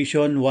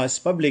confrontation was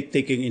public,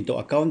 taking into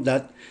account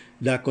that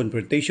the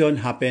confrontation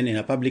happened in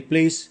a public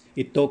place,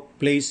 it took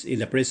place in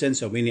the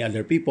presence of many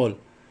other people.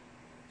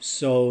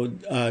 So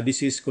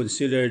this is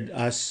considered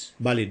as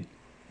valid.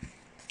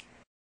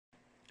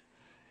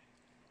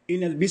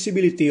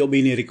 Inadmissibility of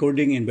any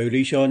recording in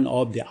violation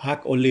of the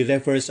Act only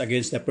refers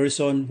against the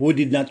person who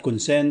did not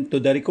consent to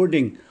the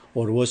recording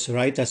or whose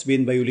right has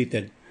been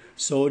violated,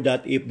 so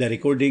that if the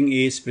recording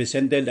is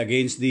presented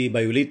against the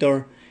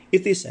violator,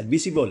 it is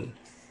admissible.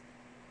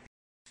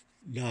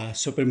 The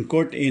Supreme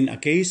Court in a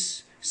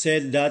case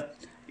said that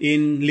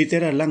in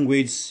literal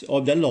language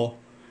of the law,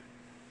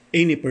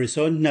 any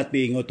person not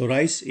being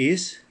authorized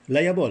is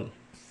liable.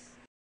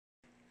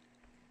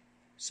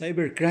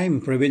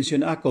 Cybercrime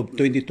Prevention Act of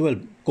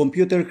 2012.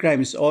 Computer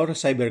crimes or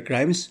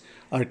cybercrimes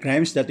are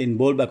crimes that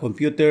involve a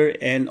computer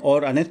and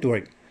or a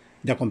network.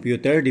 The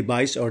computer,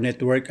 device, or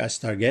network as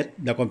target.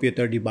 The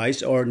computer,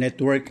 device, or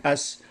network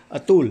as a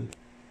tool.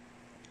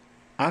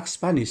 Acts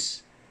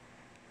punish.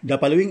 The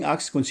following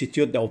acts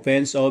constitute the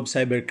offense of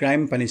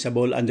cybercrime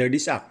punishable under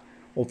this act.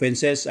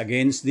 Offenses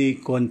against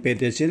the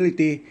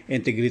confidentiality,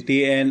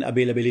 integrity, and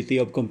availability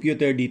of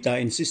computer data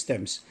and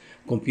systems.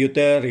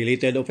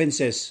 Computer-related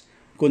offenses.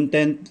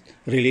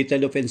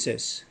 Content-related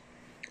offenses.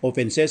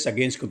 Offenses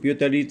against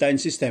computer data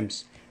and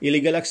systems.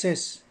 Illegal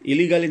access,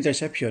 illegal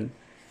interception,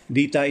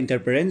 data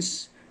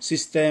interference,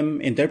 system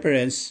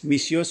interference,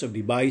 misuse of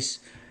device,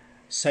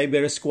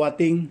 cyber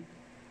squatting.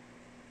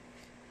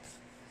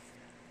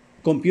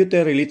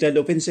 Computer-related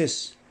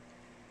offenses.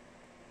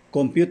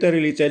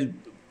 Computer-related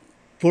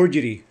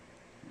forgery,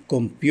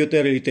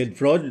 computer-related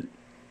fraud,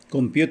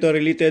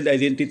 computer-related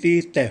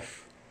identity theft.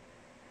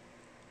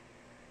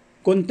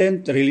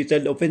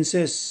 Content-related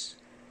offenses,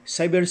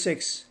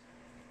 cybersex,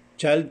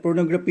 child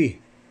pornography,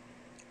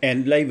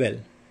 and libel.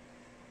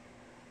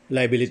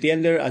 Liability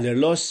under other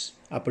laws.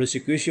 A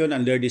prosecution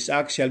under this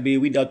act shall be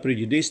without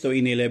prejudice to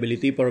any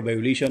liability for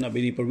violation of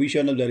any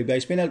provision of the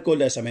revised penal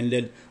code as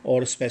amended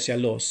or special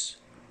laws.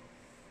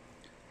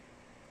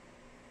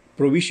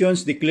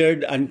 Provisions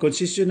declared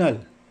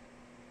unconstitutional.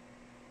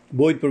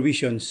 Void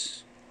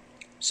provisions.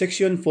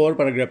 Section 4,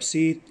 paragraph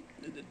C,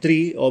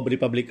 3 of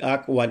Republic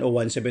Act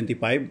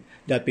 10175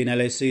 that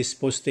penalizes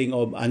posting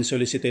of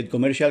unsolicited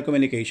commercial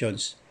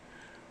communications.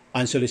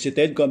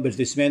 Unsolicited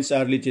advertisements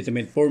are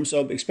legitimate forms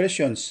of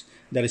expressions.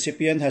 The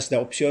recipient has the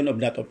option of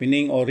not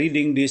opening or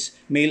reading these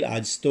mail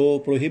ads.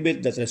 To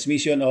prohibit the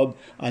transmission of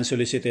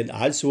unsolicited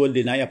ads would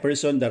deny a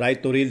person the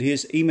right to read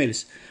his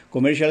emails.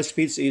 Commercial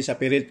speech is a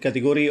separate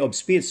category of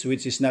speech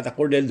which is not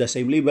accorded the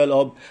same level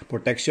of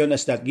protection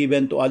as that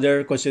given to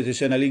other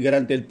constitutionally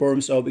guaranteed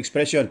forms of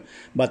expression,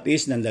 but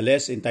is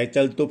nonetheless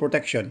entitled to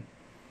protection.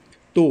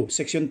 2.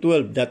 Section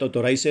 12 that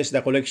authorizes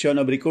the collection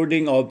of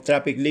recording of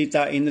traffic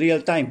data in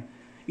real time.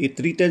 It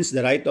retains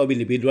the right of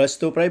individuals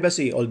to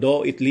privacy,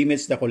 although it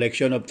limits the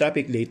collection of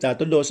traffic data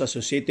to those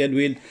associated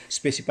with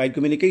specified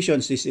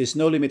communications. This is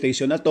no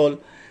limitation at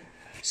all,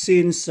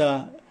 since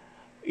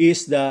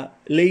is the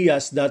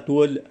layers that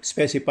would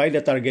specify the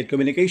target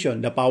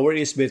communication. The power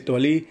is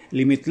virtually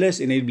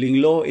limitless,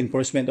 enabling law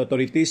enforcement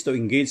authorities to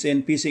engage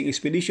in fishing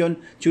expedition,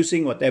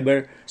 choosing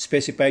whatever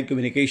specified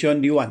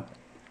communication they want.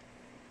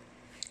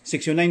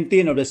 Section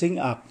 19 of the same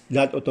Act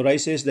that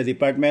authorizes the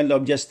Department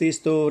of Justice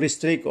to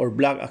restrict or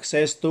block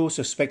access to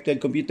suspected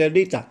computer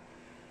data.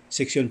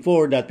 Section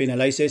 4 that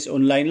penalizes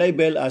online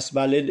libel as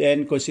valid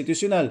and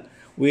constitutional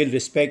with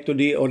respect to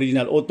the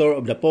original author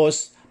of the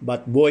post,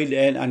 but void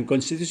and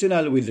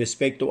unconstitutional with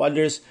respect to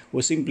others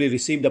who simply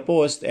receive the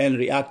post and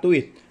react to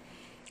it.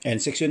 And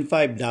Section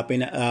 5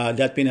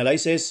 that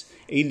penalizes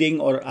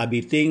aiding or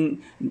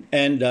abetting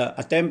and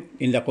attempt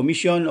in the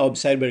commission of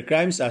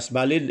cybercrimes as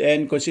valid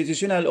and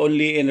constitutional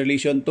only in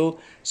relation to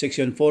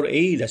Section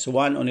 4A, that's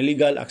one on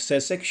illegal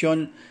access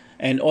section,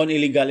 and on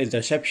illegal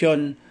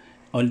interception,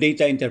 on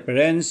data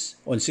interference,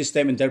 on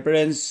system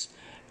interference,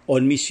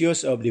 on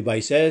misuse of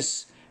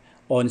devices,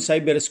 on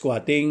cyber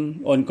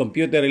squatting, on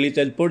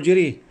computer-related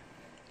perjury,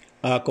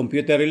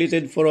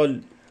 computer-related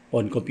fraud,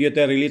 on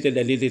computer-related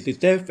identity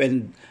theft,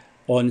 and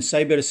on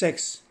cyber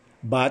sex,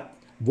 but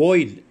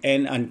void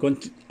and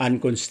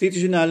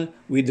unconstitutional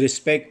with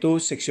respect to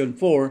Section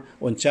 4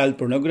 on child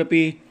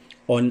pornography,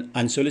 on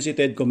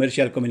unsolicited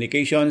commercial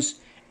communications,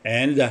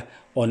 and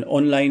on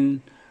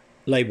online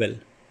libel.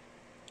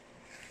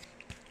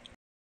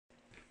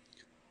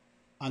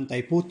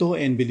 Anti-Photo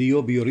and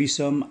Video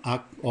Voyeurism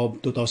Act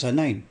of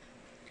 2009.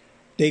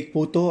 Take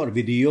photo or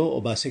video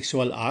of a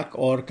sexual act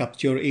or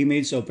capture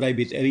image of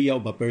private area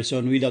of a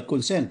person without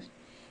consent.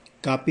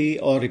 Copy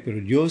or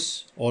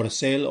reproduce or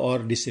sell or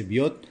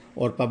distribute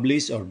or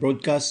publish or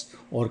broadcast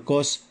or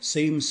cause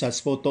same such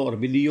photo or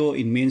video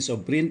in means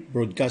of print,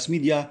 broadcast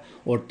media,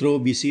 or through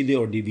VCD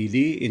or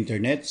DVD,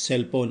 internet,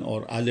 cell phone,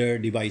 or other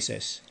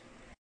devices.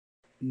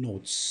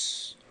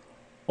 Notes: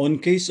 on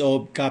case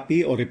of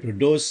copy or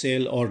reproduce,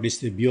 sell or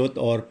distribute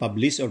or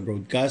publish or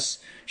broadcast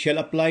shall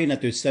apply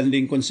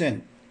notwithstanding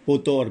consent.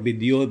 Photo or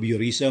video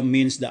voyeurism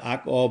means the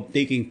act of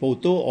taking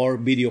photo or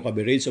video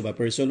coverage of a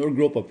person or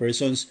group of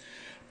persons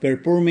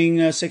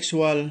performing a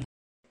sexual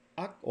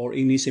act or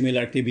any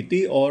similar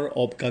activity, or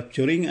of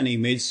capturing an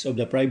image of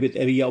the private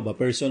area of a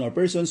person or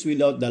persons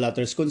without the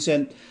latter's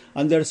consent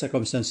under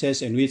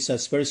circumstances in which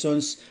such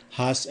persons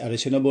has a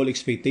reasonable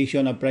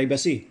expectation of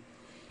privacy.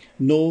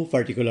 No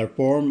particular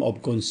form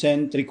of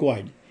consent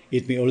required.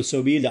 It may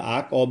also be the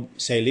act of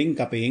selling,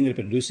 copying,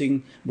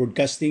 reproducing,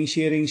 broadcasting,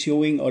 sharing,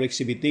 showing, or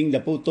exhibiting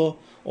the photo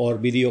or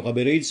video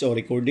coverage or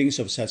recordings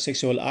of such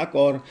sexual act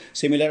or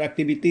similar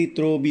activity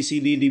through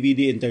VCD,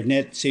 DVD,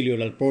 internet,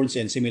 cellular phones,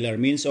 and similar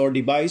means or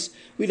device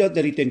without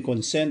the written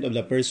consent of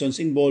the persons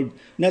involved,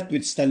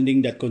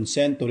 notwithstanding that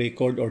consent to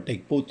record or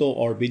take photo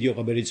or video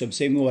coverage of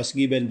same was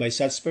given by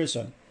such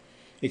person.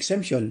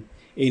 Exemption: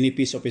 any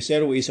peace officer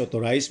who is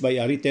authorized by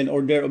a written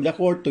order of the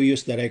court to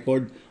use the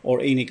record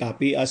or any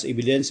copy as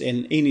evidence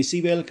in any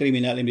civil,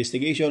 criminal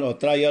investigation or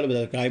trial of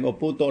the crime of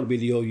photo or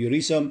video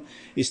voyeurism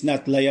is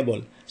not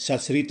liable.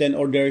 Such written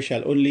order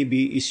shall only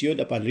be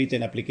issued upon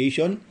written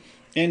application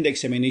and the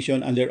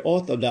examination under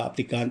oath of the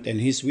applicant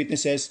and his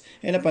witnesses,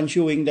 and upon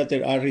showing that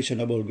there are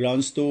reasonable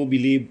grounds to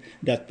believe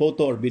that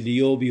photo or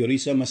video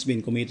voyeurism has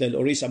been committed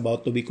or is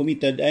about to be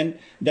committed, and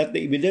that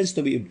the evidence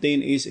to be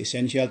obtained is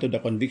essential to the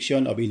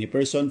conviction of any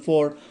person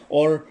for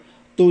or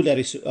to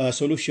the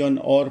solution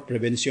or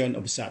prevention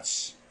of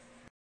such.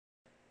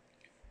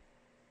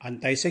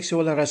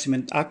 Anti-Sexual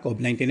Harassment Act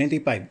of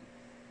 1995.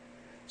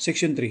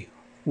 Section 3.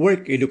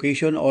 Work,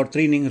 education, or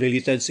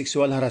training-related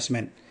sexual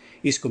harassment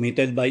is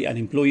committed by an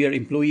employer,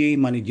 employee,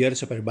 manager,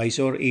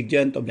 supervisor,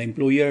 agent of the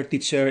employer,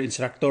 teacher,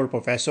 instructor,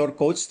 professor,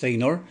 coach,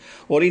 trainer,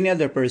 or any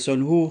other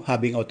person who,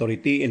 having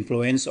authority,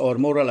 influence, or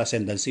moral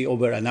ascendancy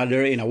over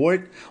another in a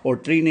work or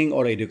training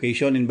or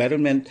education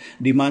environment,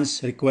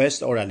 demands,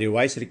 requests, or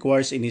otherwise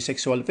requires any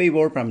sexual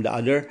favor from the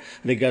other,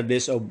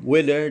 regardless of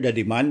whether the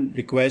demand,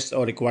 request,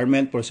 or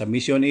requirement for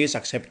submission is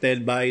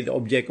accepted by the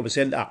object of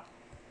said act.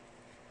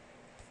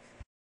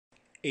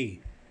 A.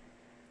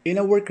 In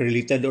a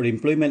work-related or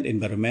employment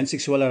environment,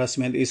 sexual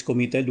harassment is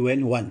committed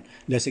when 1.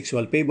 The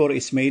sexual favor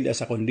is made as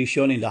a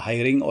condition in the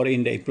hiring or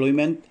in the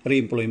employment,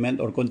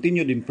 re-employment, or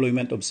continued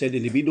employment of said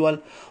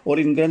individual, or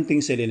in granting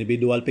said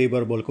individual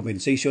favorable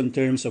compensation,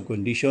 terms of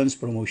conditions,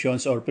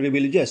 promotions, or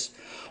privileges,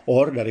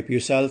 or the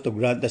refusal to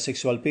grant the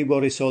sexual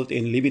favor result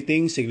in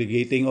limiting,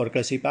 segregating, or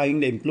classifying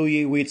the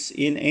employee which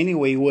in any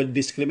way would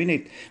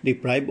discriminate,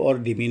 deprive, or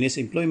diminish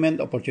employment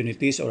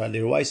opportunities or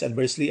otherwise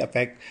adversely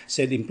affect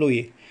said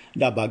employee.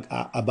 The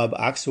above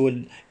acts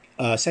would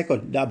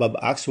second, the above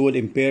acts would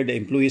impair the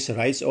employee's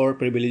rights or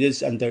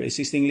privileges under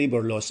existing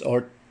labor laws.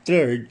 Or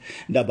third,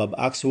 the above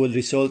acts would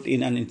result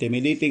in an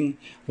intimidating,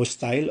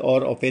 hostile,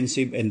 or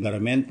offensive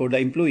environment for the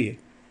employee.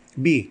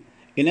 B.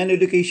 In an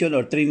education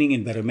or training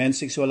environment,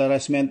 sexual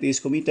harassment is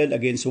committed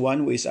against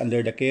one who is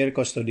under the care,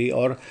 custody,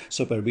 or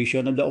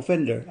supervision of the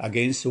offender,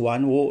 against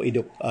one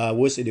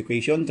whose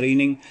education,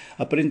 training,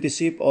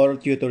 apprenticeship, or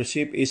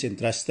tutorship is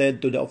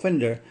entrusted to the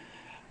offender,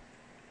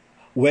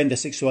 when the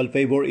sexual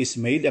favor is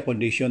made a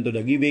condition to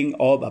the giving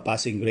of a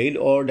passing grade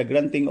or the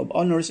granting of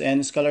honors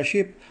and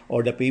scholarship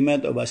or the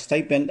payment of a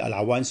stipend,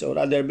 allowance, or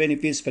other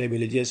benefits,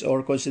 privileges,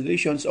 or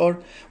considerations,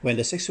 or when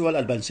the sexual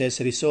advances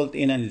result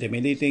in an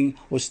intimidating,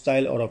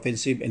 hostile, or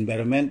offensive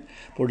environment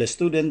for the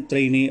student,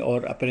 trainee,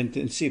 or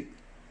apprenticeship.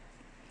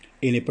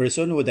 Any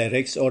person who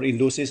directs or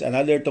induces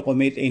another to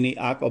commit any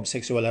act of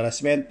sexual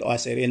harassment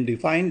as herein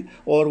defined,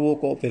 or who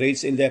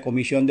cooperates in the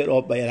commission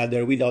thereof by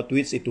another without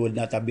which it would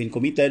not have been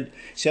committed,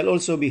 shall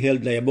also be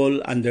held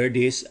liable under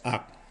this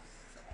act.